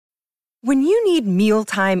When you need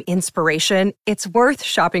mealtime inspiration, it's worth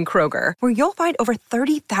shopping Kroger, where you'll find over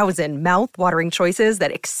 30,000 mouth-watering choices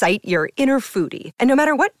that excite your inner foodie. And no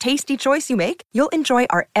matter what tasty choice you make, you'll enjoy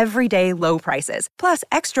our everyday low prices, plus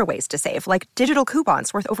extra ways to save, like digital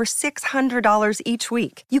coupons worth over $600 each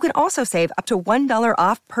week. You can also save up to $1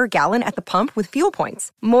 off per gallon at the pump with fuel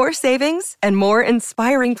points. More savings and more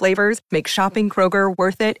inspiring flavors make shopping Kroger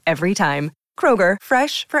worth it every time. Kroger,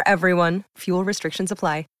 fresh for everyone. Fuel restrictions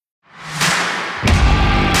apply.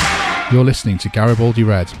 You're listening to Garibaldi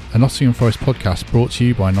Red, a Nottingham Forest podcast brought to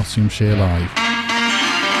you by Nottinghamshire Live.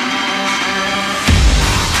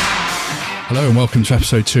 Hello and welcome to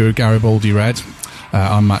episode 2 of Garibaldi Red.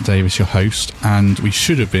 I'm Matt Davis, your host, and we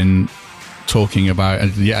should have been talking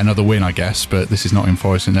about yet another win, I guess, but this is Nottingham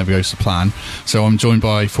Forest and it never goes to plan. So I'm joined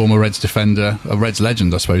by former Reds defender, a Reds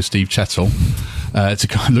legend, I suppose, Steve Chettle, to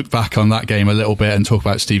kind of look back on that game a little bit and talk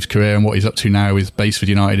about Steve's career and what he's up to now with Basford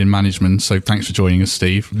United in management. So thanks for joining us,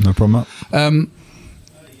 Steve. No problem, Matt.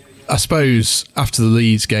 I suppose after the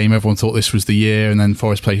Leeds game, everyone thought this was the year, and then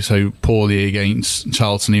Forest played so poorly against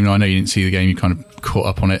Charlton. Even though I know you didn't see the game, you kind of caught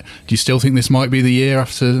up on it. Do you still think this might be the year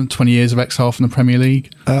after 20 years of exile from the Premier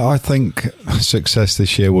League? I think success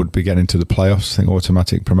this year would be getting to the playoffs. I think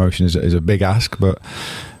automatic promotion is a big ask, but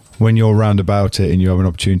when you're round about it and you have an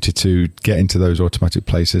opportunity to get into those automatic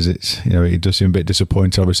places, it does seem a bit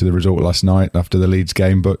disappointing. Obviously, the result last night after the Leeds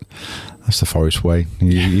game, but that's the Forest way.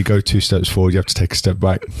 You go 2 steps forward, you have to take a step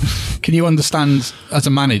back. Can you understand, as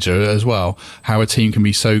a manager as well, how a team can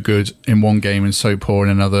be so good in one game and so poor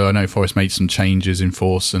in another? I know Forest made some changes in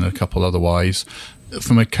force and a couple otherwise.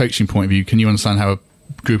 From a coaching point of view, can you understand how a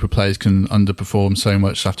group of players can underperform so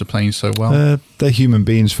much after playing so well? They're human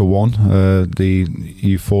beings, for one. The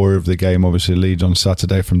euphoria of the game obviously leads on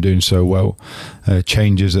Saturday from doing so well.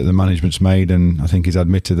 Changes that the management's made, and I think he's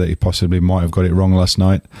admitted that he possibly might have got it wrong last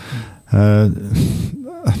night.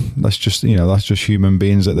 That's just human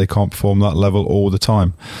beings, that they can't perform that level all the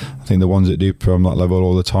time. I think the ones that do perform that level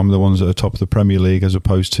all the time are the ones that are top of the Premier League, as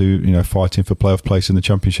opposed to fighting for playoff place in the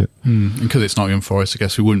Championship. And because it's Nottingham Forest, I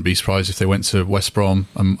guess we wouldn't be surprised if they went to West Brom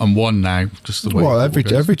and won now. Just the way. Well,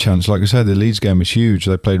 every chance. Like I said, the Leeds game was huge.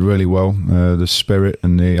 They played really well. The spirit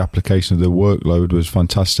and the application of the workload was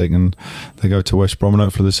fantastic, and they go to West Brom and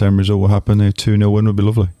hopefully the same result will happen. A 2-0 win would be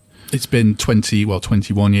lovely. It's been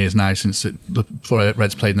 21 years now since the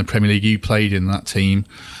Reds played in the Premier League. You played in that team.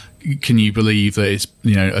 Can you believe that it's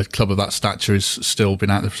a club of that stature has still been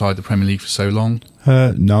outside the Premier League for so long?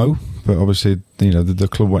 No, but obviously the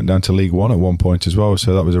club went down to League One at one point as well,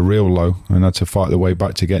 so that was a real low, and had to fight their way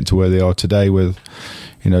back to get to where they are today with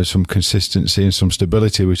some consistency and some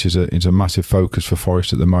stability, which is a massive focus for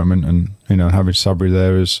Forest at the moment. And having Sabri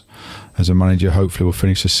there as a manager, hopefully will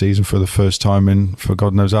finish the season for the first time in for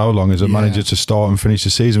God knows how long as a manager to start and finish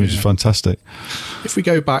the season, which is fantastic. If we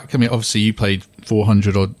go back, obviously you played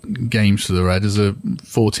 400 odd games for the Red as a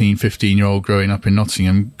 14, 15-year-old growing up in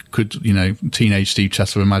Nottingham. Could teenage Steve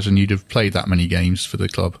Chettle imagine you'd have played that many games for the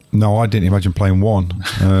club? No, I didn't imagine playing one.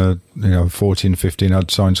 14, 15,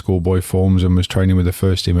 I'd signed schoolboy forms and was training with the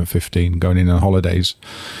first team at 15, going in on holidays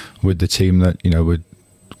with the team that would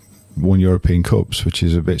won European Cups, which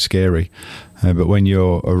is a bit scary. But when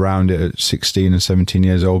you're around it at 16 and 17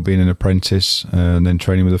 years old, being an apprentice, and then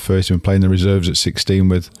training with the first team and playing the reserves at 16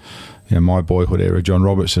 with my boyhood era, John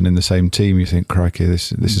Robertson, in the same team, you think, crikey,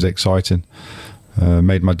 this is exciting.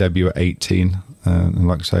 Made my debut at 18, and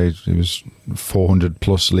like I say, it was 400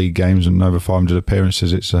 plus league games and over 500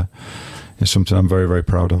 appearances. It's something I'm very, very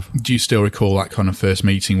proud of. Do you still recall that kind of first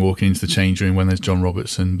meeting, walking into the change room when there's John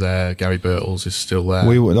Robertson there, Gary Birtles is still there?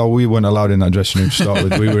 We weren't allowed in that dressing room to start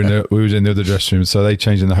with. We was in the other dressing room, so they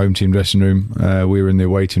changed in the home team dressing room. We were in the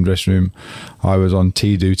away team dressing room. I was on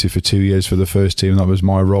tea duty for 2 years for the first team. That was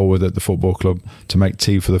my role at the football club, to make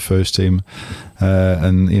tea for the first team.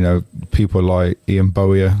 And people like Ian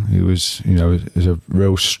Bowyer, who was a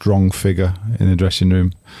real strong figure in the dressing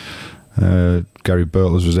room. Gary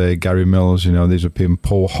Birtles was there, Gary Mills, these were people.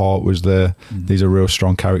 Paul Hart was there. These are real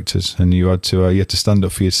strong characters, and you had to stand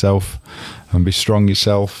up for yourself and be strong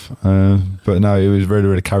yourself. But no, it was really,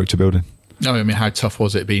 really character building. No, how tough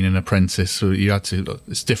was it being an apprentice? So you had to.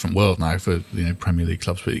 It's a different world now for Premier League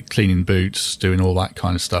clubs, but cleaning boots, doing all that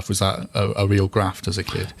kind of stuff. Was that a real graft as a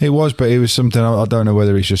kid? It was, but it was something. I don't know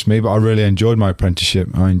whether it's just me, but I really enjoyed my apprenticeship.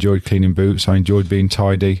 I enjoyed cleaning boots. I enjoyed being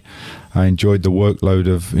tidy. I enjoyed the workload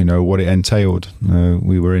of what it entailed.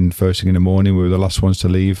 We were in first thing in the morning. We were the last ones to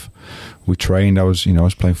leave. We trained. I was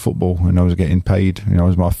playing football and I was getting paid. It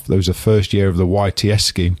was the first year of the YTS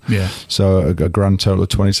scheme. Yeah. So a grand total of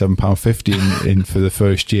 £27.50 in for the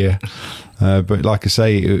first year. But like I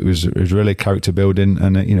say, it was really character building,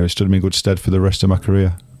 and it stood me in good stead for the rest of my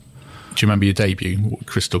career. Do you remember your debut,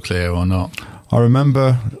 crystal clear or not? I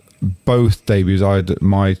remember both debuts.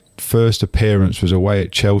 My first appearance was away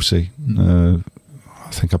at Chelsea. I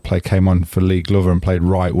think I came on for Lee Glover and played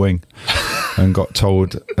right wing. And got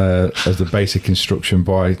told as the basic instruction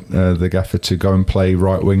by the gaffer to go and play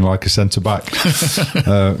right wing like a centre back,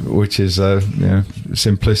 which is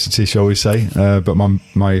simplicity, shall we say. But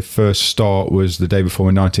my first start was the day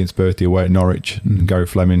before my 19th birthday away at Norwich. Gary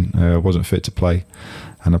Fleming wasn't fit to play,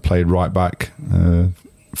 and I played right back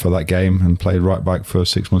for that game, and played right back for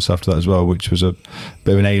 6 months after that as well, which was a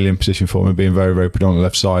bit of an alien position for me, being very, very predominantly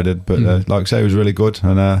left-sided. But like I say, it was really good,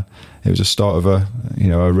 and it was a start of a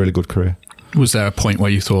really good career. Was there a point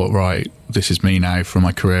where you thought, right, this is me now for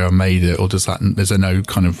my career, I made it, or is there no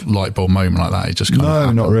kind of light bulb moment like that? It just kind of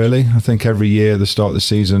happened? Not really. I think every year at the start of the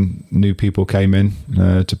season, new people came in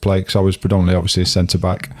to play, because I was predominantly obviously a centre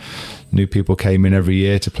back. New people came in every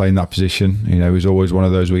year to play in that position. It was always one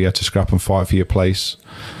of those where you had to scrap and fight for your place,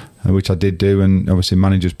 which I did do, and obviously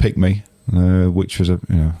managers picked me, which was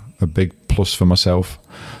a big plus for myself.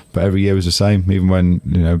 But every year was the same. Even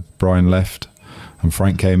when Brian left and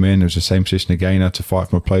Frank came in, it was the same position again. I had to fight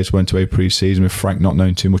for my place. Went to a pre-season with Frank not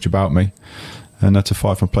knowing too much about me, and had to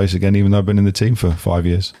fight for my place again, even though I've been in the team for 5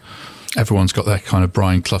 years. Everyone's got their kind of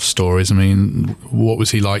Brian Clough stories. I mean, what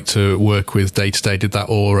was he like to work with day to day? Did that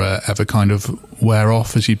aura ever kind of wear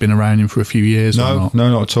off as you'd been around him for a few years? No,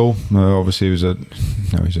 not at all. Obviously, he was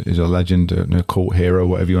he's a legend, a cult hero,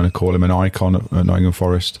 whatever you want to call him, an icon at Nottingham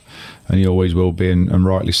Forest, and he always will be, and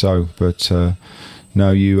rightly so. But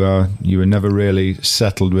no, you were never really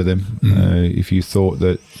settled with him. If you thought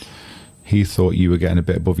that he thought you were getting a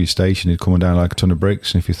bit above your station, he'd come down like a ton of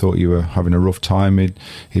bricks. And if you thought you were having a rough time,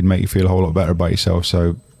 he'd make you feel a whole lot better about yourself.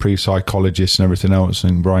 So pre-psychologist and everything else,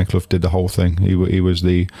 and Brian Clough did the whole thing. He was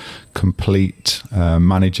the complete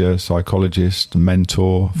manager, psychologist,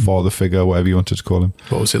 mentor, father figure, whatever you wanted to call him.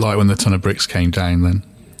 What was it like when the ton of bricks came down then?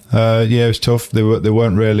 Yeah, it was tough. They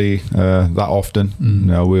weren't really that often.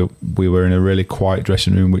 We were in a really quiet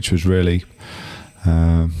dressing room, which was really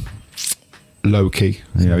low key.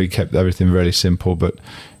 He kept everything really simple, but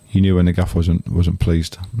you knew when the gaff wasn't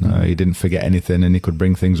pleased. He didn't forget anything, and he could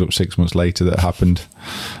bring things up 6 months later that happened,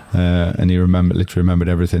 and he literally remembered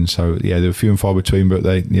everything. So yeah, they were few and far between, but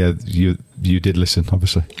you did listen,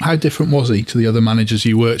 obviously. How different was he to the other managers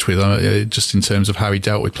you worked with, just in terms of how he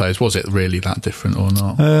dealt with players? Was it really that different or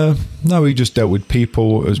not? No, he just dealt with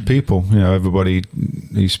people as people. Everybody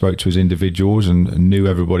he spoke to as individuals and knew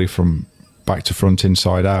everybody from back to front,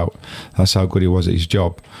 inside out. That's how good he was at his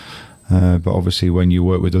job. But obviously when you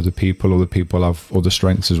work with other people have other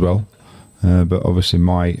strengths as well. But obviously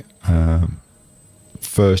my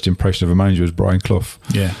first impression of a manager was Brian Clough.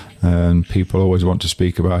 Yeah. And people always want to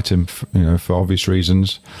speak about him, for obvious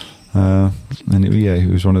reasons.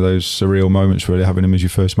 It was one of those surreal moments, really, having him as your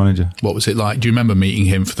first manager. What was it like? Do you remember meeting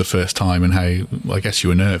him for the first time, and how, I guess you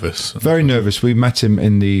were nervous? Very nervous. We met him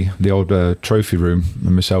in the old trophy room,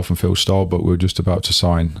 and myself and Phil Starbuck were just about to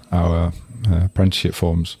sign our apprenticeship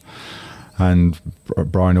forms. And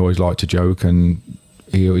Brian always liked to joke, and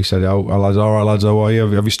he said, "Oh, lads, all right, lads, how are you?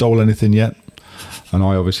 Have you stolen anything yet?" And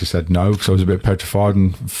I obviously said no, because I was a bit petrified.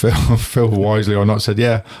 And Phil wisely or not said,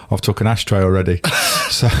 "Yeah, I've took an ashtray already."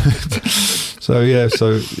 so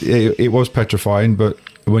it was petrifying. But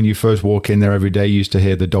when you first walk in there every day, you used to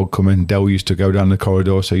hear the dog coming. Dell used to go down the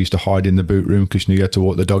corridor, so you used to hide in the boot room because you knew you had to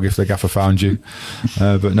walk the dog if the gaffer found you.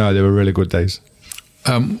 But no, they were really good days.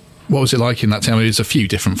 What was it like in that time? There's a few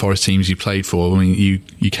different Forest teams you played for. I mean,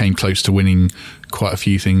 you came close to winning quite a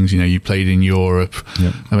few things. You played in Europe.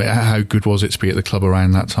 Yep. I mean, how good was it to be at the club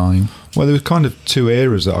around that time? Well, there was kind of two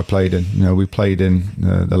eras that I played in. We played in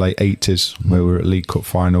the late 80s, where we were at League Cup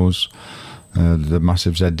finals, the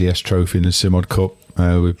massive ZDS Trophy and the Simod Cup.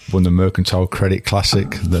 We won the Mercantile Credit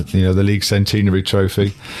Classic, the League Centenary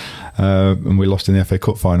Trophy. And we lost in the FA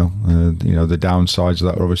Cup final. The downsides of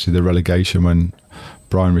that were obviously the relegation when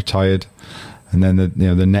Brian retired, and then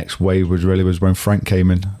the next wave was when Frank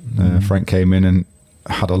came in. Frank came in and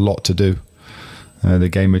had a lot to do. The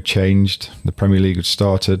game had changed. The Premier League had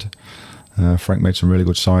started, Frank made some really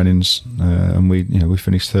good signings, and we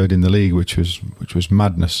finished third in the league, which was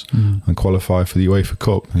madness, and qualified for the UEFA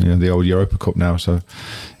Cup, the old Europa Cup now. So,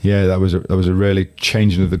 yeah, that was a really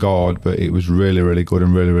changing of the guard, but it was really, really good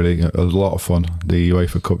and really, really a lot of fun. The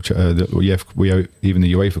UEFA Cup, even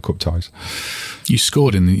the UEFA Cup ties. You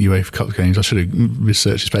scored in the UEFA Cup games. I should have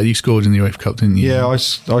researched this better. You scored in the UEFA Cup, didn't you? Yeah, I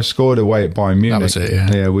scored away at Bayern Munich. That was it, yeah.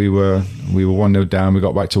 Yeah, we were 1-0 down. We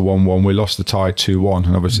got back to 1-1. We lost the tie 2-1,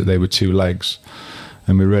 and obviously they were 2 legs.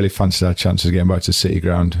 And we really fancied our chances of getting back to City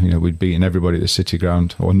Ground. We'd beaten everybody at the City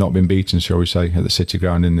Ground, or not been beaten, shall we say, at the City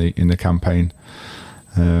Ground in the campaign.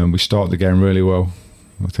 We started the game really well.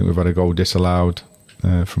 I think we've had a goal disallowed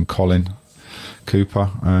from Colin Cooper,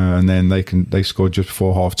 and then they scored just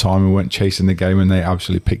before half time. We went chasing the game, and they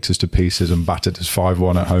absolutely picked us to pieces and battered us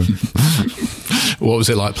 5-1 at home. What was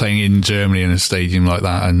it like playing in Germany in a stadium like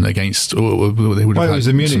that and against? They would have had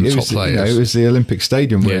some top players. It was the Olympic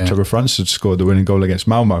Stadium where Trevor Francis had scored the winning goal against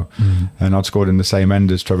Malmo, and I'd scored in the same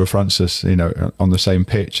end as Trevor Francis, on the same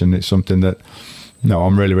pitch, and it's something that. No,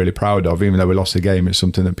 I'm really, really proud of. Even though we lost the game, it's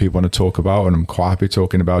something that people want to talk about, and I'm quite happy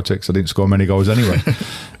talking about it because I didn't score many goals anyway.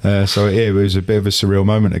 So it was a bit of a surreal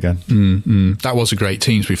moment again. That was a great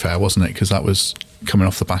team, to be fair, wasn't it? Because that was coming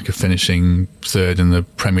off the back of finishing third in the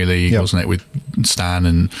Premier League, wasn't it? With Stan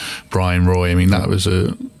and Brian Roy. I mean, that was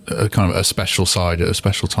a kind of a special side at a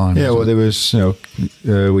special time. Yeah, well, there was,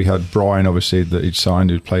 we had Brian, obviously, that he'd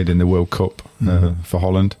signed, who'd played in the World Cup for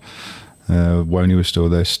Holland. Woney was still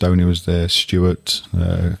there, Stoney was there, Stewart,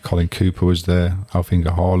 Colin Cooper was there, Alf-Inge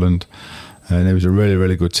Haaland, and it was a really,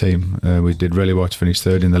 really good team. We did really well to finish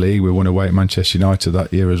third in the league. We won away at Manchester United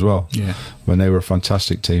that year as well, when they were a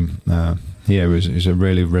fantastic team. It was a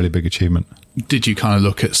really, really big achievement. Did you kind of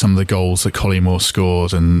look at some of the goals that Collymore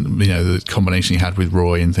scored and the combination he had with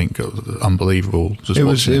Roy and think unbelievable? It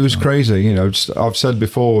was crazy. I've said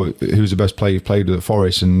before who's the best player you've played with at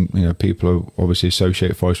Forest, and people obviously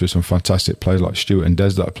associate Forest with some fantastic players like Stuart and Des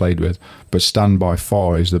that I played with, but Stan by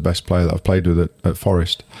far is the best player that I've played with at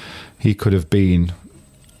Forest. He could have been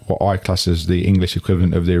what I class as the English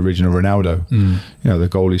equivalent of the original Ronaldo. The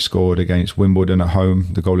goal he scored against Wimbledon at home,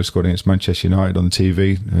 the goal he scored against Manchester United on the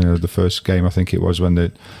TV, the first game I think it was when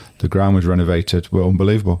the ground was renovated, were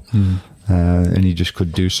unbelievable. And he just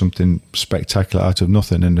could do something spectacular out of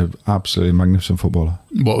nothing, and an absolutely magnificent footballer.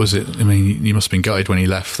 What was it? I mean, you must have been gutted when he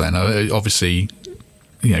left then. Obviously,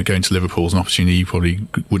 going to Liverpool is an opportunity you probably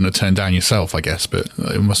wouldn't have turned down yourself, I guess, but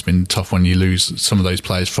it must have been tough when you lose some of those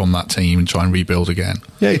players from that team and try and rebuild again.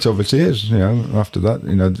 Yeah, it obviously is. After that,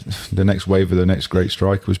 the next wave of the next great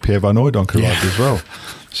striker was Pierre Van Hooijdonk arrived as well.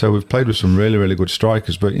 So we've played with some really, really good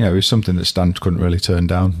strikers, but it's something that Stan couldn't really turn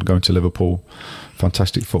down. Going to Liverpool,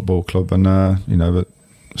 fantastic football club, and but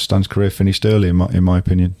Stan's career finished early in my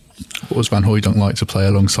opinion. What was Van Hooijdonk like to play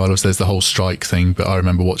alongside us? There's the whole strike thing, but I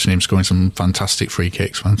remember watching him scoring some fantastic free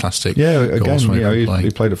kicks, fantastic goals.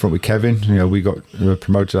 He played up front with Kevin. We got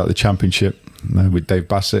promoted out of the Championship with Dave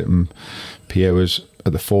Bassett, and Pierre was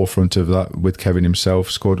at the forefront of that with Kevin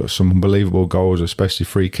himself. Scored some unbelievable goals, especially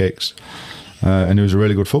free kicks, and he was a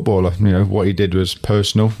really good footballer. What he did was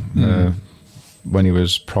personal. When he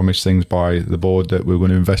was promised things by the board that we were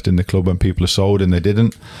going to invest in the club when people are sold, and they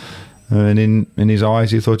didn't. And in his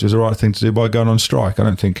eyes, he thought it was the right thing to do by going on strike. I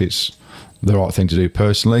don't think it's the right thing to do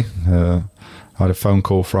personally. I had a phone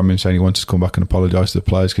call from him saying he wanted to come back and apologise to the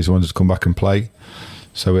players because he wanted to come back and play.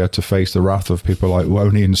 So we had to face the wrath of people like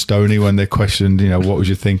Woney and Stoney when they questioned, what was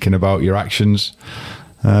you thinking about your actions?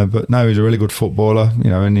 But no, he's a really good footballer,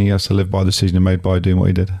 and he has to live by the decision he made by doing what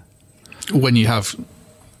he did. When you have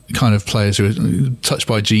kind of players who are touched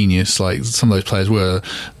by genius, like some of those players were,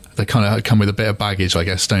 they kind of come with a bit of baggage, I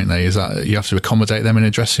guess, don't they? Is that you have to accommodate them in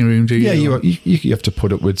a dressing room, do you? Yeah, you have to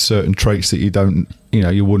put up with certain traits that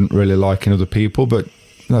you wouldn't really like in other people, but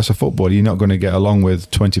that's a footballer. You're not going to get along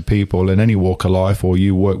with 20 people in any walk of life, or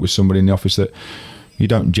you work with somebody in the office that you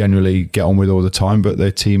don't generally get on with all the time, but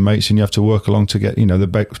they're teammates, and you have to work along to get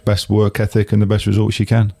the best work ethic and the best results you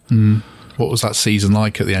can. What was that season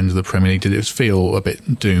like at the end of the Premier League? Did it feel a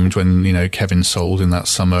bit doomed when Kevin sold in that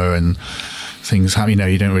summer and things happen?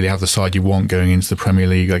 You don't really have the side you want going into the Premier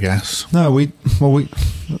League, I guess. No,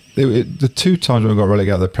 the 2 times when we got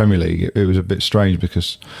relegated out of the Premier League, it was a bit strange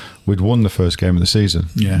because we'd won the first game of the season.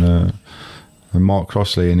 Yeah. And Mark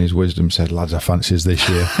Crossley, in his wisdom, said, "Lads, I fancy us this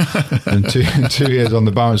year." And 2 years on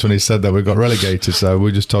the bounce when he said that, we got relegated. So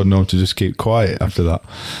we just told Norm to just keep quiet after that.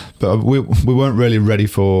 But we weren't really ready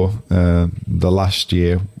for the last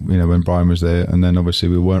year, when Brian was there, and then obviously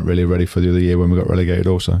we weren't really ready for the other year when we got relegated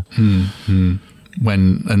also. And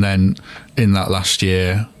then in that last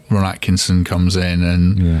year, Ron Atkinson comes in,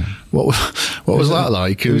 and what was that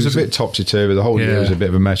like? It was a bit topsy-turvy. The whole year was a bit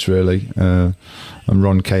of a mess, really. And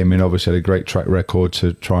Ron came in, obviously had a great track record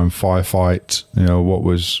to try and firefight, what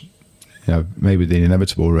was, maybe the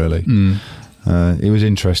inevitable, really. It was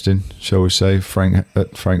interesting, shall we say. Frank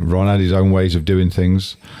Ron had his own ways of doing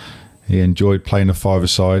things. He enjoyed playing a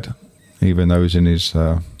five-a-side, even though he was in his...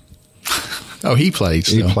 he played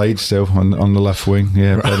still? He played still on the left wing.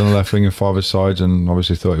 Yeah, played on the left wing and five-a-sides, and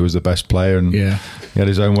obviously thought he was the best player, and he had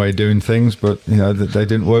his own way of doing things, but they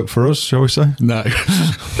didn't work for us, shall we say? No.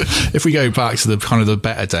 If we go back to the kind of the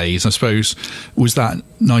better days, I suppose, was that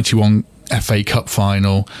 91 FA Cup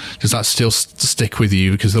final, does that still stick with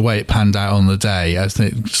you? Because the way it panned out on the day, I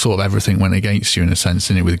think sort of everything went against you in a sense,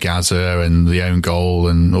 didn't it, with Gazza and the own goal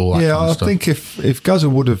and all that kind of stuff. I think if Gazza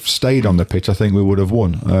would have stayed on the pitch, I think we would have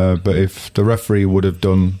won. But if the referee would have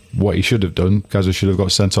done what he should have done, Gazza should have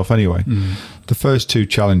got sent off anyway. The first two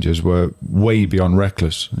challenges were way beyond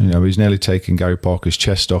reckless. He's nearly taken Gary Parker's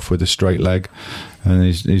chest off with a straight leg, and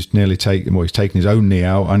he's nearly taken his own knee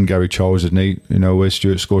out and Gary Charles' knee, where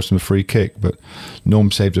Stuart scores from a free kick, but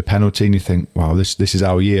Norm saves a penalty, and you think, wow, this is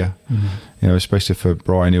our year. Especially for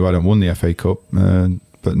Brian, who hadn't won the FA Cup,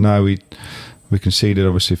 but now we conceded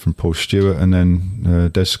obviously from Paul Stewart, and then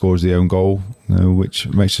Des scores the own goal, which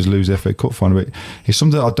makes us lose the FA Cup final. But it's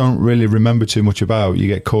something that I don't really remember too much about. You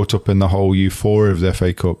get caught up in the whole euphoria of the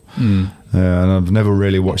FA Cup, and I've never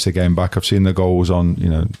really watched the game back. I've seen the goals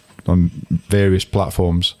on various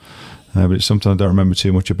platforms, but it's something I don't remember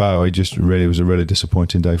too much about. It just really was a really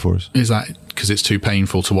disappointing day for us. Is that because it's too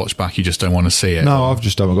painful to watch back? You just don't want to see it? No, I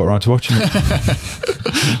just haven't got around to watching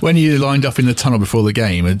it. When you lined up in the tunnel before the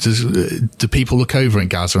game, do people look over at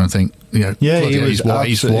Gazza and think, he's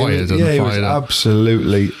wired and fired up?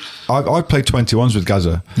 Absolutely. I played 21s with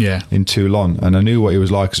Gazza in Toulon, and I knew what he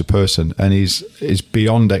was like as a person, and he's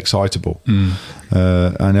beyond excitable.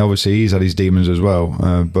 And obviously he's had his demons as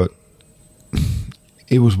well, but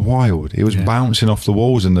it was wild. He was bouncing off the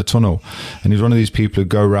walls in the tunnel, and he's one of these people who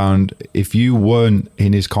go around, if you weren't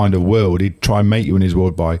in his kind of world, he'd try and make you in his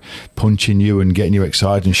world by punching you and getting you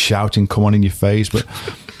excited and shouting, come on, in your face. But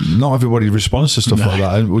not everybody responds to stuff like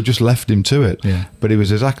that, and we just left him to it. But it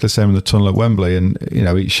was exactly the same in the tunnel at Wembley, and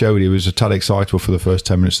it showed he was a tad excitable for the first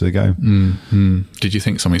 10 minutes of the game. Did you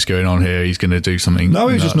think something's going on here? He's going to do something? No,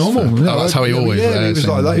 he was just normal. That's how he always was. He was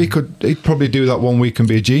like that. He'd probably do that one week and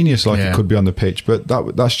be a genius, like he could be on the pitch, but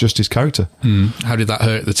that's just his character. How did that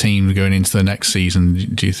hurt the team going into the next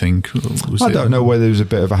season, do you think? I don't know whether there was a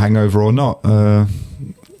bit of a hangover or not.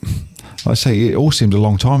 Like I say, it all seems a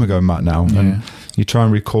long time ago, Matt, now. And you try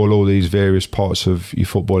and recall all these various parts of your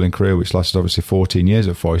footballing career, which lasted obviously 14 years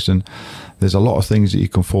at Forest, and there's a lot of things that you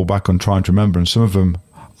can fall back on trying to remember, and some of them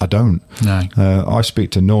I don't. No. I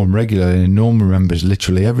speak to Norm regularly, and Norm remembers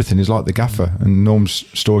literally everything. He's like the gaffer, and Norm's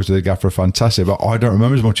stories to the gaffer are fantastic, but I don't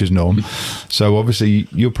remember as much as Norm. So obviously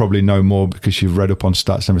you'll probably know more because you've read up on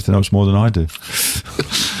stats and everything else more than I do.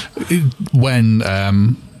 When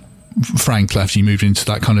Frank left, you moved into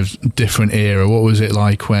that kind of different era. What was it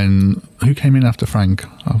like who came in after Frank?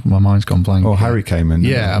 Oh, my mind's gone blank. Oh, Harry came in.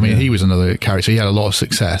 Yeah, I mean, he was another character. He had a lot of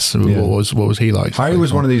success. What was he like? Harry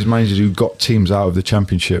was one of these managers who got teams out of the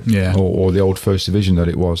Championship or the old First Division that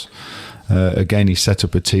it was. Again, he set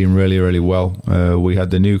up a team really, really well. We had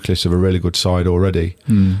the nucleus of a really good side already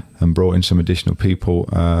and brought in some additional people.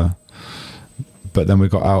 But then we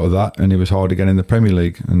got out of that, and it was hard again in the Premier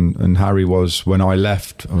League. And Harry was, when I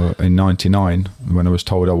left in '99, when I was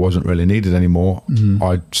told I wasn't really needed anymore,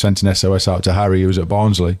 I sent an SOS out to Harry, who was at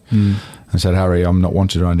Barnsley, and said, Harry, I'm not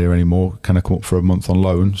wanted around here anymore. Can I come up for a month on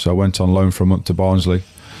loan? So I went on loan for a month to Barnsley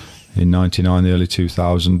in '99, the early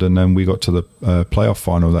 2000, and then we got to the playoff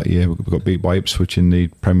final that year. We got beat by Ipswich in the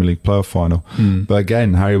Premier League playoff final. But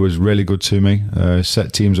again, Harry was really good to me,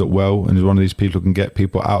 set teams up well, and was one of these people who can get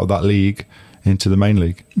people out of that league into the main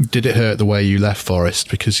league. Did it hurt the way you left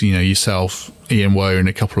Forest? Because yourself, Ian Woe, and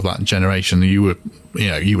a couple of that generation, you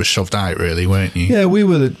were shoved out, really, weren't you? Yeah, we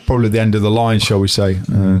were probably the end of the line, shall we say.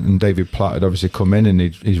 And David Platt had obviously come in, and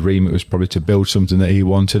his remit was probably to build something that he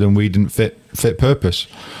wanted, and we didn't fit purpose,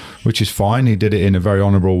 which is fine. He did it in a very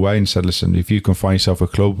honourable way and said, listen, if you can find yourself a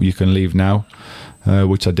club, you can leave now,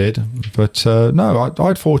 which I did. But no, I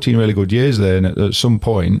had 14 really good years there, and at some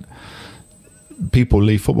point people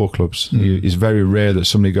leave football clubs. It's very rare that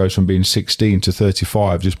somebody goes from being 16 to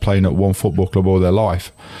 35 just playing at one football club all their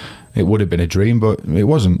life. It would have been a dream, but it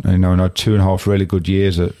wasn't. And I had 2.5 really good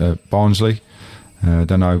years at Barnsley.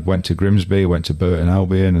 Then I went to Grimsby, went to Burton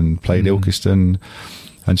Albion and played Ilkeston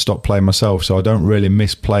and stopped playing myself. So I don't really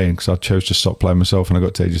miss playing because I chose to stop playing myself when I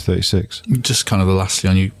got to age of 36. Just kind of lastly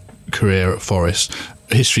on your career at Forest,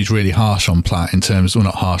 history's really harsh on Platt in terms, well,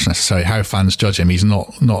 not harsh necessarily, how fans judge him. He's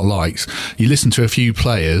not liked. You listen to a few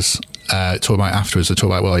players talk about afterwards. They talk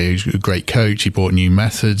about, well, he was a great coach. He brought new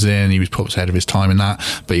methods in. He was probably ahead of his time in that,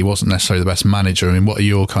 but he wasn't necessarily the best manager. I mean, what are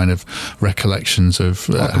your kind of recollections of?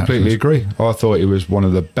 I completely agree. I thought he was one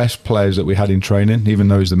of the best players that we had in training, even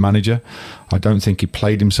though he's the manager. I don't think he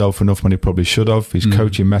played himself enough when he probably should have. His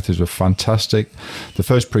coaching methods were fantastic. The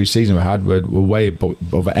first pre-season we had were way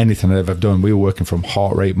above anything I've ever done. We were working from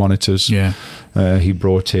heart rate monitors. Yeah. He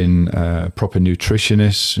brought in proper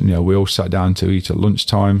nutritionists. You know, we all sat down to eat at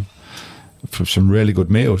lunchtime for some really good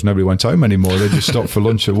meals. Nobody went home anymore. They just stopped for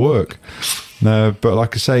lunch at work. But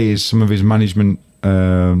like I say, some of his management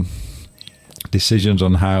decisions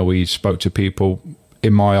on how he spoke to people,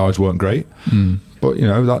 in my eyes, weren't great. But, you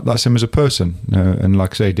know, that's him as a person. And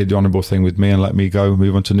like I say, he did the honourable thing with me and let me go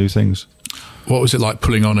move on to new things. What was it like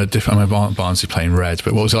pulling on a different... I mean, Barnsley playing red,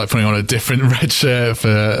 but what was it like putting on a different red shirt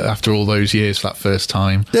after all those years for that first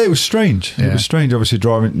time? Yeah, it was strange. Yeah. It was strange, obviously,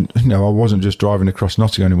 driving... You know, I wasn't just driving across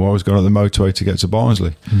Nottingham anymore. I was going on the motorway to get to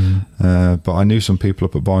Barnsley. But I knew some people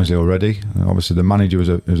up at Barnsley already. Obviously, the manager was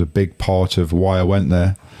a big part of why I went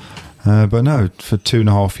there. But no, for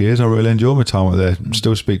 2.5 years, I really enjoyed my time up there.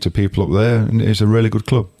 Still speak to people up there, and it's a really good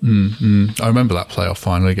club. I remember that playoff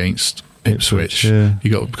final against Ipswich. Yeah.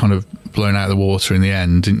 You got kind of blown out of the water in the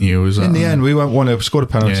end, didn't you? In the end, we went 1-0, scored a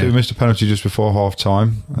penalty. We missed a penalty just before half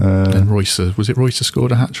time. And Royster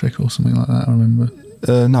scored a hat trick or something like that? I remember.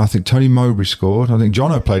 No, I think Tony Mowbray scored. I think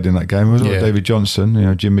Jono played in that game, wasn't it? David Johnson, you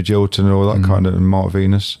know, Jim Magilton and all that kind of, and Mark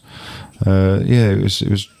Venus. It was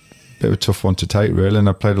a bit of a tough one to take, really. And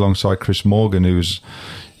I played alongside Chris Morgan, who was,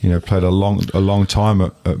 you know, played a long time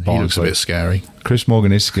at Barnsley. He looks a bit scary. Chris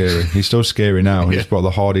Morgan is scary. He's still scary now. He's got the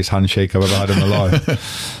hardest handshake I've ever had in my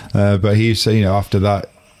life. But he said, you know, after that,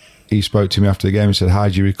 he spoke to me after the game and said, how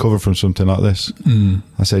do you recover from something like this?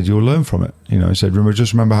 I said, you'll learn from it. You know, he said,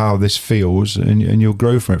 just remember how this feels and you'll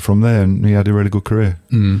grow from it from there. And he had a really good career.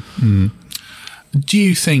 Do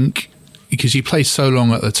you think, because you played so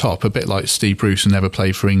long at the top, a bit like Steve Bruce and never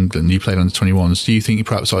played for England, you played under 21s, do you think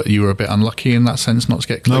perhaps you were a bit unlucky in that sense not to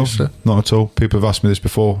get closer? No, not at all. People have asked me this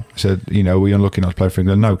before. I said, you know, were you unlucky not to play for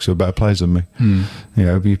England? No, because they were better players than me. You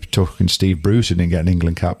know, you're talking Steve Bruce who didn't get an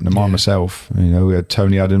England cap, and myself, you know, we had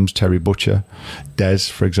Tony Adams, Terry Butcher, Des,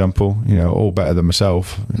 for example, you know, all better than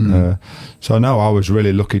myself. So no, I was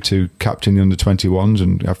really lucky to captain the under 21s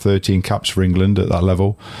and have 13 caps for England at that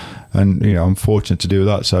level. And, you know, I'm fortunate to do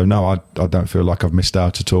that. So, no, I don't feel like I've missed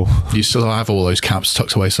out at all. You still have all those caps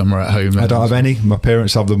tucked away somewhere at home? I don't have any. My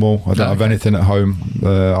parents have them all. I don't have anything at home.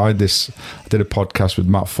 I did a podcast with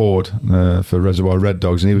Matt Ford for Reservoir Red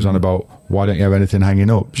Dogs, and he was on about, why don't you have anything hanging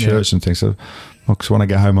up, shirts and things. So, because when I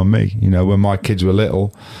get home on me, you know, when my kids were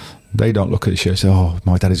little, they don't look at the shirt and say, oh,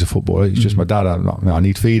 my daddy's a footballer. It's just my dad. I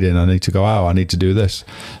need feeding. I need to go out. I need to do this.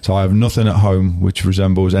 So I have nothing at home which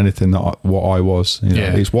resembles anything what I was. You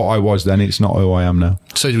know, it's what I was then. It's not who I am now.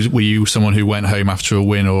 So were you someone who went home after a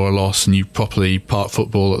win or a loss and you properly parked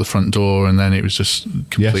football at the front door and then it was just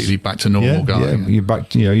completely back to normal going? You're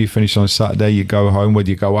back. You know, you finish on a Saturday, you go home.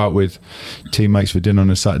 Whether you go out with teammates for dinner on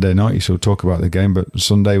a Saturday night, you still talk about the game. But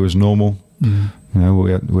Sunday was normal. You know,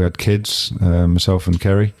 we had kids, myself and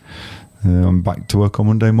Kerry. I'm back to work on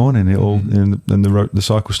Monday morning. And the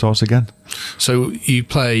cycle starts again. So you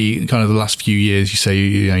play kind of the last few years. You say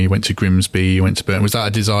you went to Grimsby, you went to Burton. Was that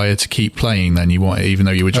a desire to keep playing? Then even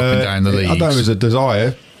though you were dropping down the leagues? I don't know if it was a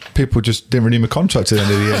desire. People just didn't renew my contract at the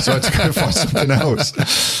end of the year, so I had to go find something else.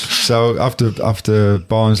 So after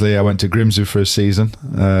Barnsley, I went to Grimsby for a season,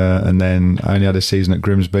 and then I only had a season at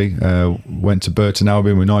Grimsby. Went to Burton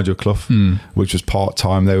Albion with Nigel Clough, which was part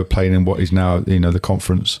time. They were playing in what is now the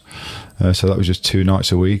conference. So that was just 2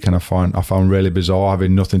 nights a week, and I found really bizarre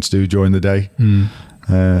having nothing to do during the day.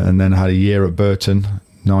 And then I had a year at Burton.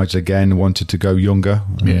 Nigel again wanted to go younger.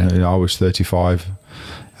 I was 35.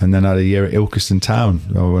 And then I had a year at Ilkeston Town.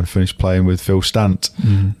 I finished playing with Phil Stant.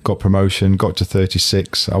 Got promotion, got to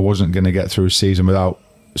 36. I wasn't going to get through a season without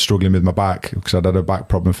struggling with my back because I'd had a back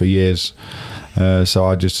problem for years. So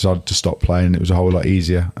I just decided to stop playing. It was a whole lot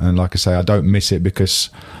easier. And like I say, I don't miss it because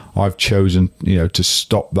I've chosen, to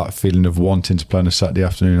stop that feeling of wanting to play on a Saturday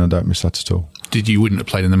afternoon. I don't miss that at all. You wouldn't have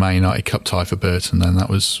played in the Man United Cup tie for Burton then? That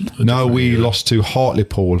was we lost to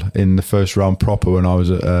Hartlepool in the first round proper when I was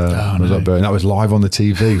at Burton. That was live on the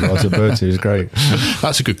TV. I was at Burton. It was great.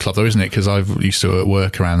 That's a good club though, isn't it? Because I've used to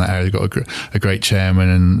work around that area. They've got a great chairman.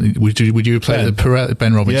 And would you have played at the Pirelli?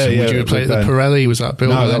 Ben Robinson? Would you have played at the Pirelli? Was that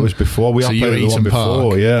built? No, that was before. We played at the one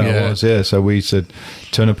before. I was. So we said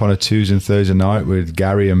turn up on a Tuesday and Thursday night with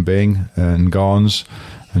Gary and Bing and Garnes.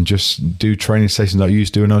 and just do training sessions like you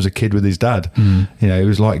used to do when I was a kid with his dad. You know, it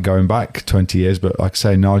was like going back 20 years, but like I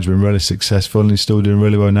say, Nigel's been really successful and he's still doing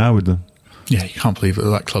really well now with them. Yeah, you can't believe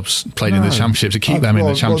that club's played in the Championship. To keep them in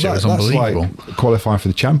the Championship is unbelievable. That's like qualifying for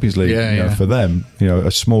the Champions League. You know, for them, you know,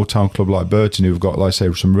 a small town club like Burton who've got, like I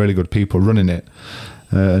say, some really good people running it.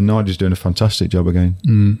 And Nigel's doing a fantastic job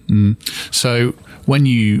again. So when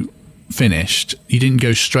you finished, you didn't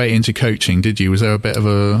go straight into coaching, did you? Was there a bit of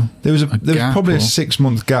a There was probably a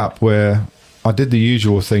 6-month gap where I did the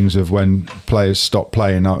usual things of when players stopped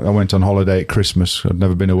playing. I went on holiday at Christmas. I'd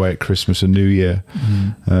never been away at Christmas and New Year.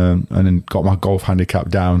 And then got my golf handicap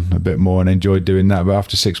down a bit more and enjoyed doing that. But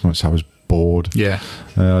after 6 months, I was bored.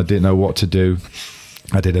 I didn't know what to do.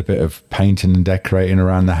 I did a bit of painting and decorating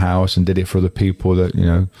around the house and did it for other people that, you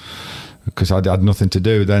know, because I had nothing to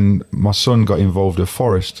do. Then my son got involved at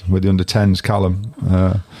Forest with the under-10s, Callum.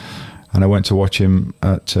 And I went to watch him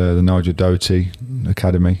at the Nigel Doty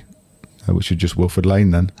Academy, which was just Wilford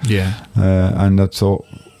Lane then. And I thought,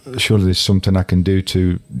 surely there's something I can do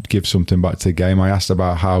to give something back to the game. I asked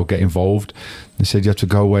about how get involved. They said you have to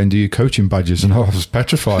go away and do your coaching badges, and I was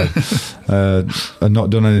petrified. I'd not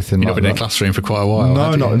done anything. You've not been in a classroom for quite a while.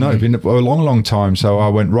 No, it's been a long time. So I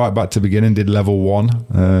went right back to the beginning, did level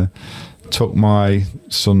 1. Took my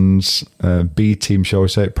son's B team, shall we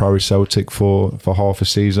say, at Priory Celtic for half a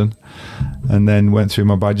season, and then went through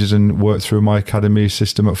my badges and worked through my academy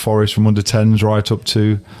system at Forest from under 10s right up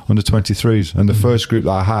to under 23s. And the first group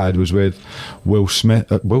that I had was with Will Hughes,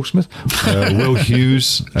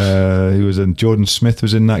 who was in Jordan Smith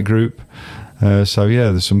was in that group. So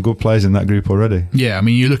yeah, there's some good players in that group already. Yeah, I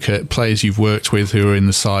mean, you look at players you've worked with who are in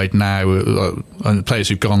the side now, and players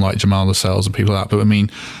who've gone like Jamal Lascelles and people like that. But I mean,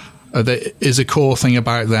 is a core thing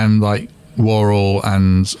about them like Worrell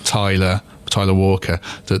and Tyler Walker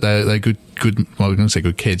that they're good. Well, we're going to say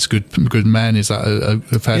good kids, good men. Is that a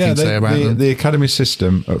fair thing to say about them? The academy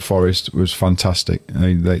system at Forest was fantastic.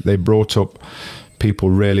 I mean, they brought up people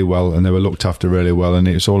really well, and they were looked after really well, and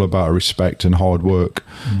it's all about respect and hard work.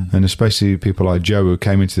 And especially people like Joe, who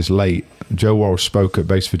came into this late. Joe Worrell spoke at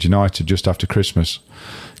Baseford United just after Christmas,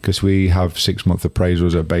 because we have 6-month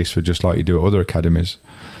appraisals at Baseford just like you do at other academies.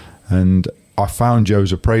 And I found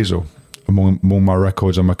Joe's appraisal among my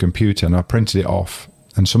records on my computer, and I printed it off.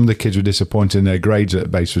 And some of the kids were disappointed in their grades at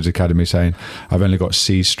Baseford's Academy, saying, I've only got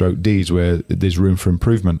C/D's where there's room for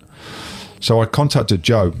improvement. So I contacted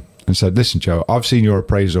Joe and said, listen, Joe, I've seen your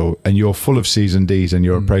appraisal and you're full of C's and D's in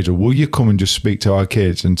your appraisal. Will you come and just speak to our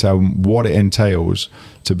kids and tell them what it entails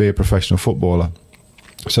to be a professional footballer?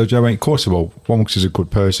 So Joe went, of course I will. One, because he's a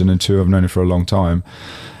good person, and two, I've known him for a long time.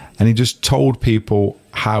 And he just told people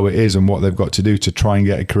how it is and what they've got to do to try and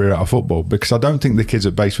get a career out of football. Because I don't think the kids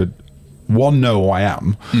at Baseford, one, know who I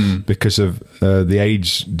am because of the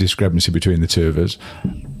age discrepancy between the two of us.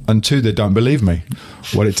 And two, they don't believe me,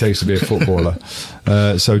 what it takes to be a footballer.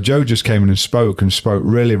 So Joe just came in and spoke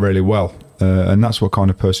really, really well. And that's what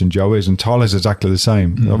kind of person Joe is. And Tyler's exactly the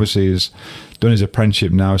same. Obviously, he's done his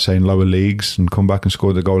apprenticeship now, saying lower leagues, and come back and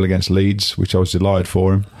scored the goal against Leeds, which I was delighted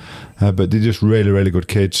for him. But they're just really, really good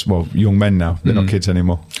kids. Well, young men now. They're not kids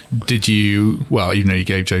anymore. Did you, well, even though you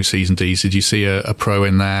gave Joe C's and D's, did you see a pro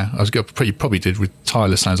in there? You probably did with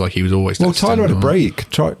Tyler. Sounds like he was always... Well, Tyler had a break.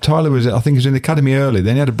 Tyler was, I think he was in the academy early.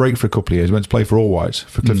 Then he had a break for a couple of years. Went to play for All Whites,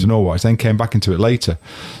 for Clifton All Whites. Then came back into it later.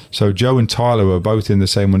 So Joe and Tyler were both in the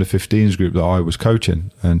same under-15s group that I was coaching.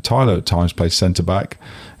 And Tyler at times played centre-back.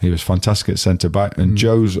 He was fantastic at centre-back. And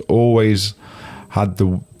Joe's always had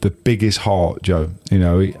the biggest heart, Joe. You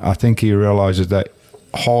know, I think he realises that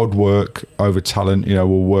hard work over talent,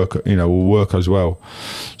 will work as well.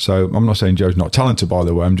 So I'm not saying Joe's not talented, by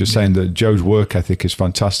the way. I'm just saying that Joe's work ethic is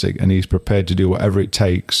fantastic, and he's prepared to do whatever it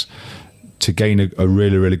takes to gain a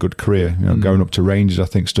really, really good career. Going up to Rangers, I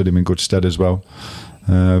think, stood him in good stead as well.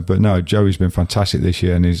 But no, Joey's been fantastic this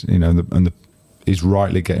year, and he's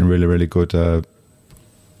rightly getting really, really good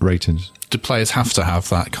ratings. Do players have to have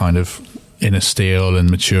that kind of inner steel and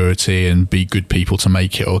maturity and be good people to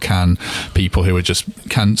make it, or can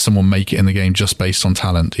someone make it in the game just based on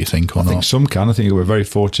talent, do you think, or not? I think some can. I think we're very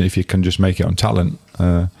fortunate if you can just make it on talent.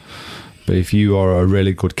 But if you are a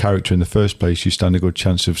really good character in the first place, you stand a good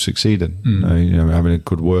chance of succeeding. Having a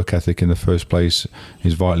good work ethic in the first place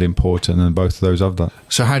is vitally important, and both of those have that.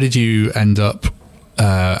 So how did you end up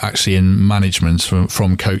actually in management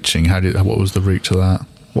from coaching? What was the route to that?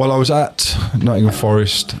 Well, I was at Nottingham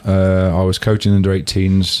Forest. I was coaching under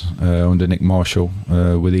 18s under Nick Marshall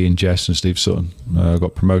with Ian Jess and Steve Sutton. I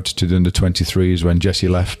got promoted to the under 23s when Jesse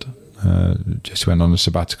left. Jesse went on a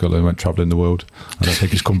sabbatical and went travelling the world. I don't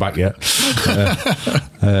think he's come back yet.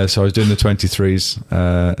 So I was doing the 23s,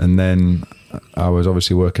 and then I was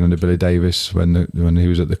obviously working under Billy Davis when he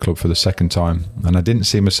was at the club for the second time, and I didn't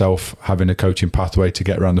see myself having a coaching pathway to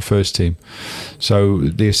get around the first team. So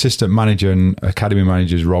the assistant manager and academy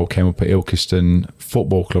manager's role came up at Ilkeston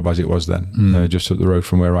Football Club, as it was then, just up the road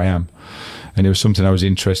from where I am. And it was something I was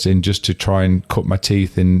interested in, just to try and cut my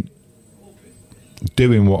teeth in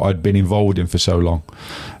doing what I'd been involved in for so long.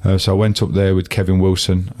 So I went up there with Kevin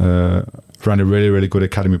Wilson, ran a really, really good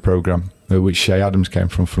academy programme, which Shay Adams came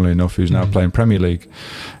from, funnily enough, who's now playing Premier League.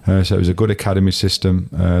 So it was a good academy system.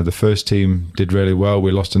 The first team did really well.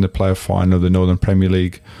 We lost in the playoff final of the Northern Premier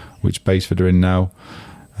League, which Baseford are in now.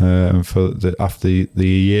 After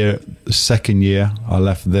the second year, I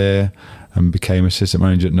left there and became assistant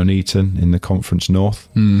manager at Nuneaton in the Conference North,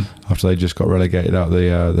 after they just got relegated out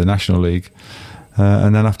of the National League.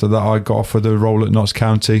 And then after that, I got offered a role at Notts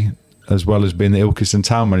County, as well as being the Ilkeston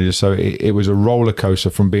town manager. So it was a roller coaster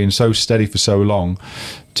from being so steady for so long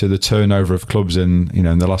to the turnover of clubs in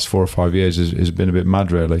the last 4 or 5 years has been a bit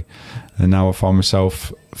mad, really. And now I find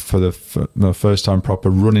myself for the first time proper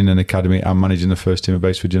running an academy and managing the first team at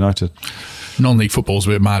Baseford United. Non-league football's a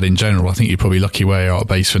bit mad in general. I think you're probably lucky where you are at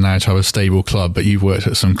Baseford now to have a stable club, but you've worked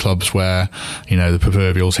at some clubs where, the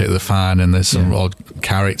proverbials hit the fan and there's some odd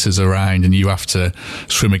characters around and you have to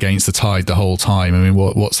swim against the tide the whole time. I mean,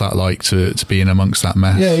 what's that like to be in amongst that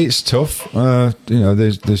mess? Yeah, it's tough.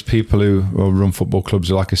 There's people who run football clubs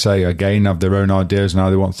who, like I say, again, have their own ideas and how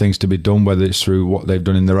they want things to be done, whether it's through what they've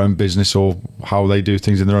done in their own business or how they do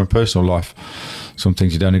things in their own personal life. Some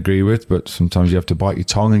things you don't agree with, but sometimes you have to bite your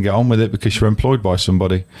tongue and get on with it because you're employed by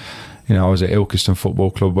somebody. I was at Ilkeston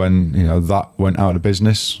Football Club when that went out of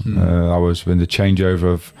business. I was in the changeover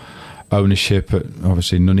of ownership at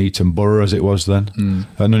obviously Nuneaton Borough, as it was then.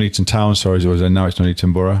 Nuneaton Town, sorry, as it was then. Now it's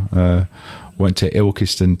Nuneaton Borough. Went to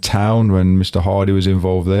Ilkeston Town when Mr. Hardy was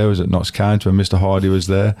involved there. I was at Notts County when Mr. Hardy was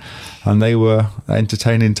there, and they were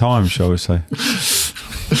entertaining times, shall we say.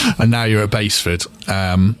 And now you're at Baseford.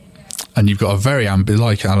 And you've got a very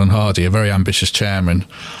like Alan Hardy, a very ambitious chairman,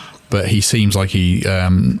 but he seems like he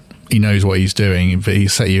knows what he's doing. But he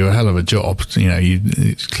set you a hell of a job.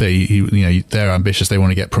 It's clear. They're ambitious. They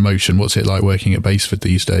want to get promotion. What's it like working at Baseford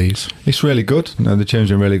these days? It's really good. The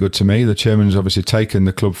chairman's been really good to me. The chairman's obviously taken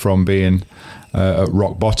the club from being at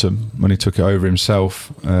rock bottom when he took it over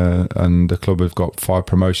himself, and the club have got 5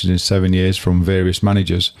 promotions in 7 years from various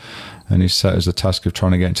managers. And he's set as the task of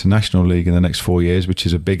trying to get into National League in the next 4 years, which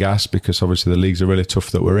is a big ask because obviously the leagues are really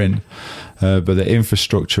tough that we're in. But the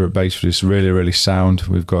infrastructure at Baseford is really, really sound.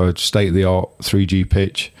 We've got a state-of-the-art 3G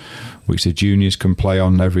pitch, which the juniors can play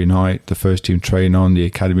on every night. The first team train on. The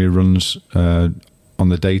academy runs on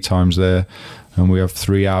the daytimes there. And we have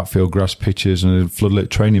 3 outfield grass pitches and a floodlit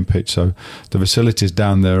training pitch. So the facilities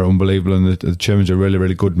down there are unbelievable, and the chairman's a really,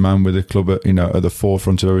 really good man with the club at the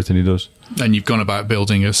forefront of everything he does. And you've gone about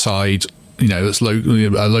building a side, that's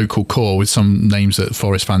a local core with some names that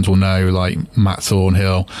Forest fans will know, like Matt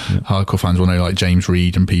Thornhill. Hardcore fans will know, like James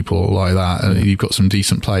Reed and people like that. And you've got some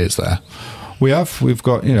decent players there. We've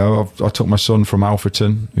got, I took my son from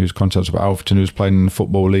Alfreton, who's contacted about Alfreton, who's playing in the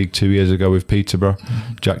Football League 2 years ago with Peterborough.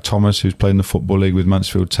 Jack Thomas, who's playing in the Football League with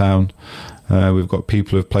Mansfield Town. We've got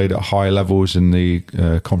people who've played at high levels in the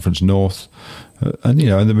Conference North. And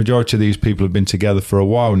the majority of these people have been together for a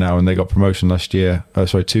while now, and they got promotion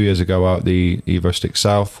 2 years ago out the Evo Stick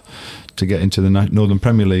South to get into the Northern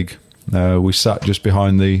Premier League. We sat just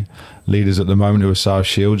behind the leaders at the moment, who are South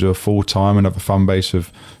Shields, who are full-time and have a fan base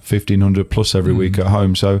of 1,500 plus every week at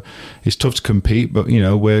home. So it's tough to compete, but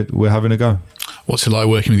we're having a go. What's it like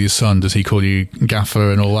working with your son? Does he call you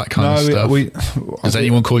Gaffer and all that kind of stuff? Does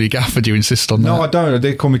anyone call you Gaffer? Do you insist on that? No, I don't.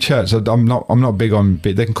 They call me Chet. So I'm not big on.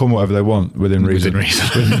 They can call me whatever they want within reason.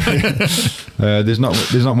 There's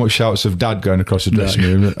not much shouts of Dad going across the dressing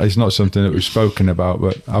room. It's not something that we've spoken about.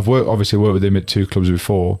 But I've obviously worked with him at 2 clubs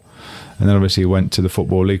before, and then obviously went to the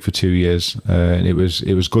Football League for 2 years. And it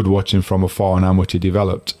was good watching from afar and how much he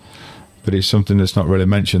developed. But it's something that's not really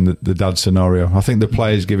mentioned, the dad scenario. I think the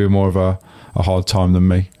players give him more of a hard time than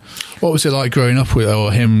me. What was it like growing up with,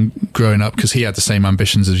 or him growing up, because he had the same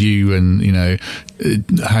ambitions as you, and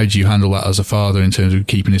how do you handle that as a father in terms of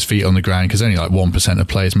keeping his feet on the ground? Because only like 1% of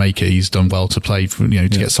players make it. He's done well to play for, to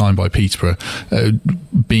get signed by Peterborough.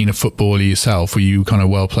 Being a footballer yourself, were you kind of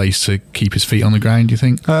well placed to keep his feet on the ground, do you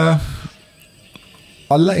think? I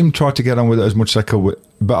let him try to get on with it as much as I could,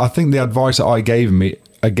 but I think the advice that I gave him,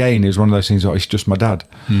 again, is one of those things like, it's just my dad.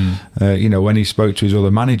 When he spoke to his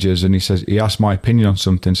other managers and he asked my opinion on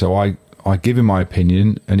something, so I give him my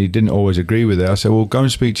opinion and he didn't always agree with it. I said, well, go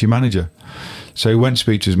and speak to your manager. So he went to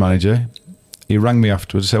speak to his manager. He rang me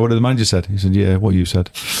afterwards and said, what did the manager said? He said, yeah, what you said.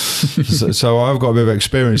 so I've got a bit of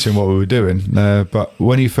experience in what we were doing. But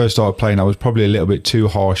when he first started playing, I was probably a little bit too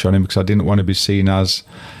harsh on him because I didn't want to be seen as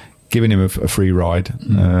giving him a free ride.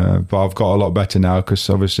 But I've got a lot better now because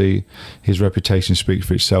obviously his reputation speaks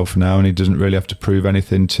for itself now, and he doesn't really have to prove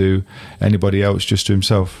anything to anybody else, just to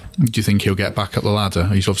himself. Do you think he'll get back up the ladder?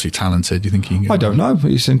 He's obviously talented. Do you think he can? I don't know.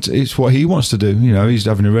 It's what he wants to do. He's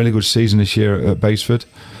having a really good season this year at Basford.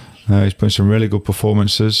 He's putting some really good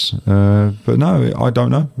performances, but no, I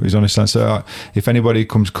don't know. His honest answer. If anybody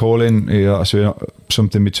comes calling, that's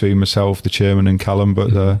something between myself, the chairman, and Callum.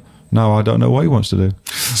 But no, I don't know what he wants to do.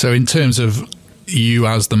 So, in terms of you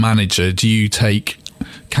as the manager,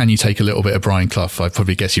 can you take a little bit of Brian Clough? I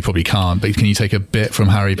probably guess you probably can't, but can you take a bit from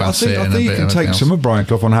Harry Bassett? I think you can take some of Brian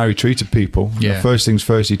Clough on how he treated people. Yeah. First things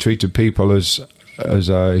first, he treated people as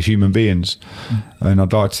human beings, and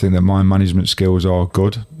I'd like to think that my management skills are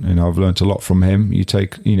good. I've learnt a lot from him. You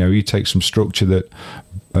take some structure that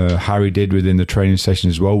Harry did within the training session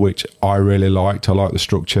as well, which I really liked. I like the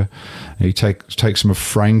structure. You take some of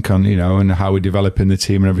Frank on, and how we're developing the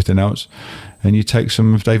team and everything else. And you take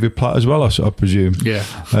some of David Platt as well, I presume.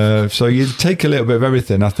 Yeah. So you take a little bit of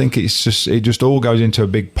everything. I think it just all goes into a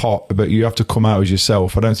big pot, but you have to come out as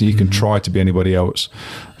yourself. I don't think you can try to be anybody else.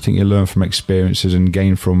 I think you learn from experiences and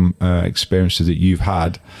gain from experiences that you've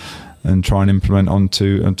had, and try and implement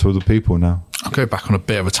onto other people now. I'll go back on a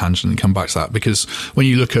bit of a tangent and come back to that, because when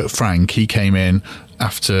you look at Frank, he came in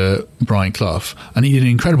after Brian Clough and he did an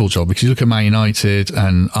incredible job, because you look at Man United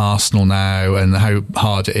and Arsenal now and how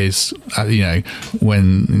hard it is,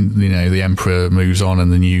 when the emperor moves on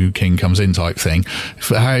and the new king comes in type thing.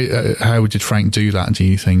 How did Frank do that, do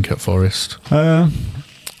you think, at Forest?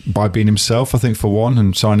 By being himself, I think, for one,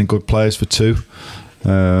 and signing good players for two.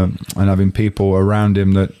 And having people around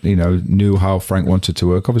him that knew how Frank wanted to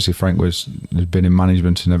work. Obviously, Frank had been in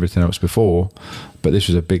management and everything else before, but this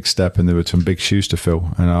was a big step, and there were some big shoes to fill.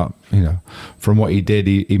 And from what he did,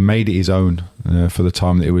 he made it his own for the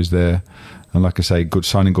time that he was there. And like I say,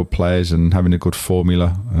 signing good players and having a good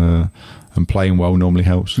formula. And playing well normally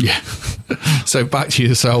helps. Yeah. So back to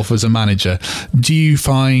yourself as a manager. Do you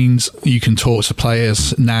find you can talk to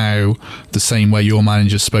players now the same way your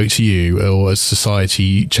manager spoke to you, or has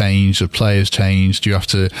society changed, have players changed? Do you have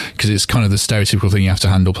to, because it's kind of the stereotypical thing, you have to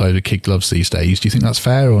handle players with kid gloves these days. Do you think that's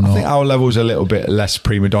fair or not? I think our level's a little bit less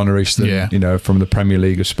prima donna-ish than, from the Premier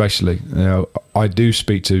League especially. I do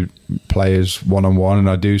speak to players one-on-one, and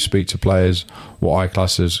I do speak to players what I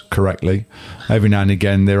class as correctly. Every now and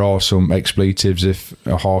again there are some expletives if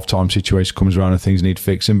a half-time situation comes around and things need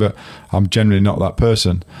fixing, but I'm generally not that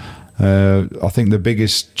person. I think the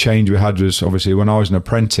biggest change we had was obviously when I was an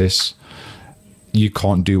apprentice, you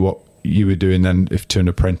can't do what you were doing then to an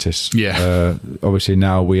apprentice. Obviously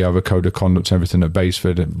now we have a code of conduct and everything at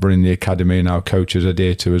Basford, running the academy, and our coaches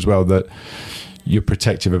adhere to as well, that you're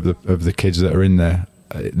protective of the kids that are in there.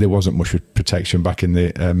 There wasn't much protection back in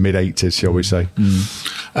the mid-80s, shall we say.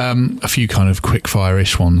 A few kind of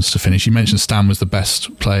quick-fire-ish ones to finish. You mentioned Stan was the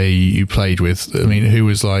best player you played with. I mean, who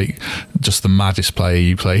was just the maddest player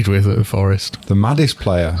you played with at Forest? The maddest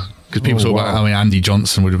player? Because people talk about how Andy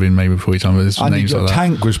Johnson would have been maybe before your time, but there's names like that.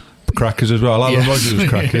 Tank was crackers as well. Alan Rogers was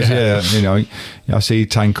crackers. I see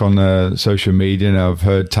Tank on social media, and I've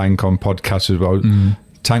heard Tank on podcasts as well.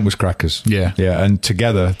 Tank was crackers. Yeah, and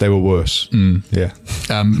together they were worse. Yeah.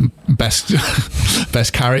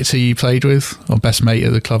 Best character you played with, or best mate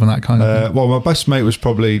at the club, and that kind of thing? Well, my best mate was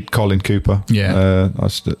probably Colin Cooper.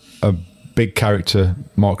 A big character,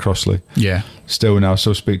 Mark Crossley. Yeah. Still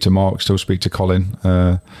speak to Mark, still speak to Colin.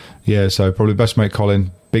 So probably best mate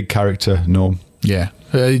Colin, big character Norm. Yeah.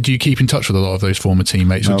 Do you keep in touch with a lot of those former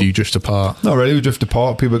teammates, or do you drift apart? Not really, we drift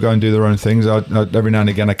apart. People go and do their own things. Every now and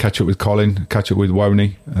again I catch up with Colin, catch up with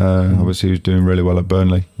Woney. Obviously he was doing really well at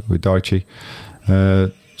Burnley with Daichi.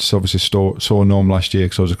 So obviously saw Norm last year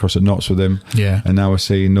because I was across at Notts with him. Yeah. And now I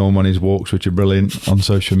see Norm on his walks, which are brilliant, on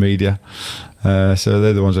social media. So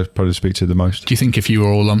they're the ones I probably speak to the most. Do you think if you were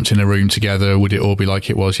all lumped in a room together, would it all be like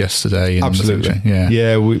it was yesterday? Absolutely.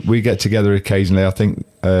 Yeah, we get together occasionally. I think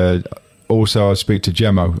also I speak to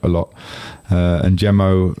Gemmo a lot. And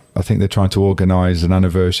Gemmo, I think they're trying to organise an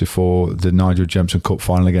anniversary for the Nigel Jemson Cup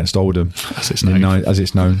final against Oldham, as it's known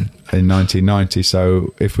in 1990.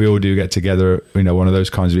 So if we all do get together, one of those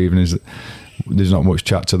kinds of evenings, there's not much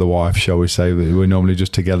chat to the wife, shall we say. We're normally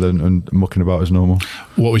just together and mucking about as normal.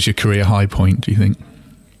 What was your career high point, do you think?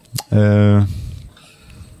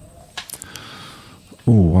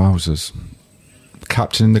 Wowzers.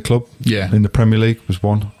 Captain in the club, in the Premier League was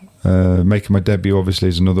one. Making my debut obviously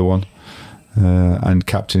is another one. And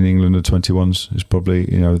captain England under 21s is probably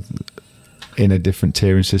in a different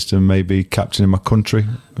tiering system, maybe captaining my country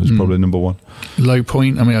was probably number one. Low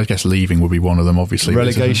point? I mean, I guess leaving would be one of them, obviously.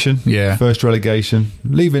 Relegation. Yeah. First relegation.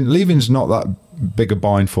 Leaving's not that big a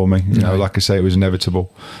bind for me. You know, like I say, it was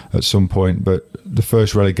inevitable at some point, but the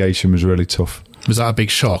first relegation was really tough. Was that a big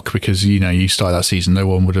shock? Because, you know, you started that season, no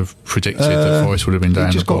one would have predicted that Forest would have been down.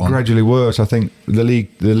 It just got gradually worse. I think the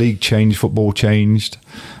league changed, football changed,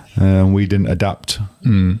 and we didn't adapt,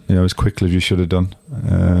 you know, as quickly as we should have done.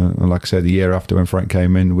 And like I said, the year after when Frank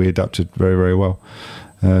came in, we adapted very, very well.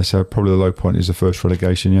 So probably the low point is the first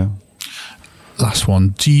relegation, yeah. Last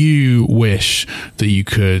one. Do you wish that you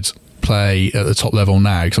could play at the top level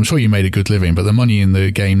now? Because I'm sure you made a good living, but the money in the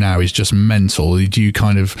game now is just mental. Do you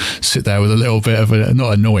kind of sit there with a little bit of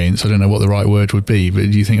not annoyance, I don't know what the right word would be, but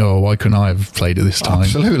do you think, oh, why couldn't I have played at this time?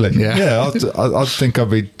 Absolutely. Yeah. I think I'd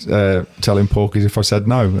be telling porkies if I said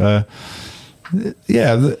no.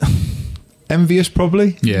 Envious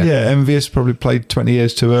probably. Yeah, envious, probably played 20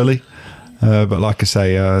 years too early. But like I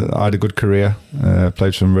say, I had a good career,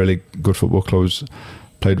 played some really good football clubs,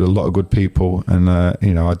 played with a lot of good people, and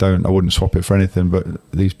you know, I wouldn't swap it for anything. But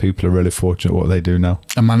these people are really fortunate what they do now.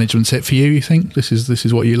 And management's it for you? You think this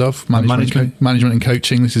is what you love? Management and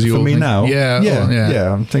coaching. This is your for me thing? Now.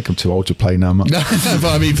 Yeah. I think I'm too old to play now, Matt. But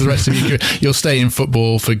I mean, for the rest of your career, you'll stay in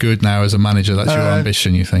football for good now as a manager. That's your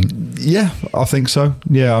ambition, you think? Yeah, I think so.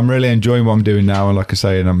 Yeah, I'm really enjoying what I'm doing now, and like I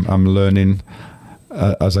say, and I'm learning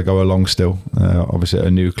as I go along still. Obviously at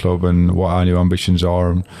a new club and what our new ambitions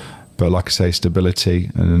are, but like I say, stability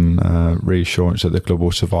and reassurance that the club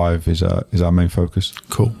will survive is our main focus.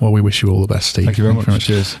 Cool. Well, we wish you all the best, Steve. Thank you very much.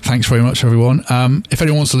 Cheers. Thanks very much, everyone. If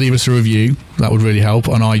anyone wants to leave us a review, that would really help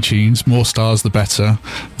on iTunes. More stars, the better.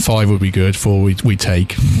 5 would be good. 4 we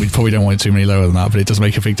take. We probably don't want it too many lower than that, but it does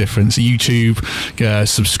make a big difference. YouTube,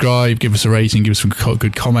 subscribe, give us a rating, give us some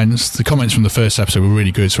good comments. The comments from the first episode were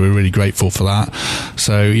really good, so we're really grateful for that.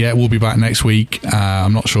 So yeah, we'll be back next week.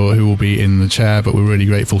 I'm not sure who will be in the chair, but we're really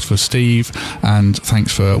grateful for Steve, and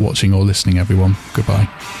thanks for watching or listening, everyone. Goodbye.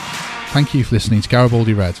 Thank you for listening to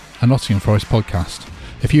Garibaldi Red, a Nottingham Forest podcast.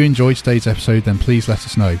 If you enjoyed today's episode, then please let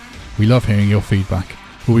us know. We love hearing your feedback.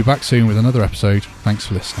 We'll be back soon with another episode. Thanks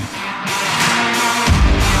for listening.